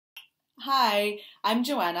Hi, I'm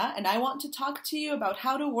Joanna, and I want to talk to you about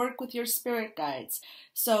how to work with your spirit guides.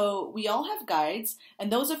 So, we all have guides,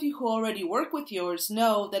 and those of you who already work with yours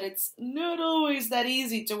know that it's not always that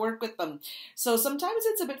easy to work with them. So, sometimes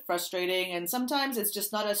it's a bit frustrating, and sometimes it's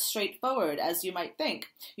just not as straightforward as you might think.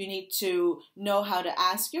 You need to know how to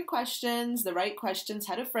ask your questions, the right questions,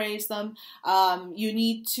 how to phrase them. You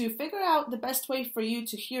need to figure out the best way for you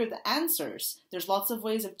to hear the answers. There's lots of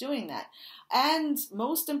ways of doing that. And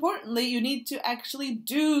most importantly, you need to actually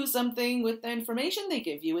do something with the information they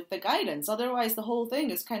give you, with the guidance. Otherwise, the whole thing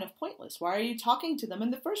is kind of pointless. Why are you talking to them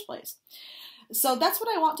in the first place? So that's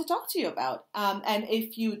what I want to talk to you about. And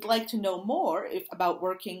if you'd like to know more about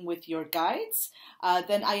working with your guides,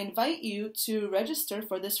 then I invite you to register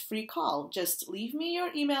for this free call. Just leave me your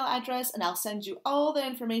email address and I'll send you all the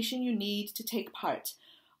information you need to take part.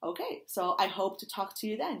 Okay, so I hope to talk to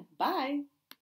you then. Bye.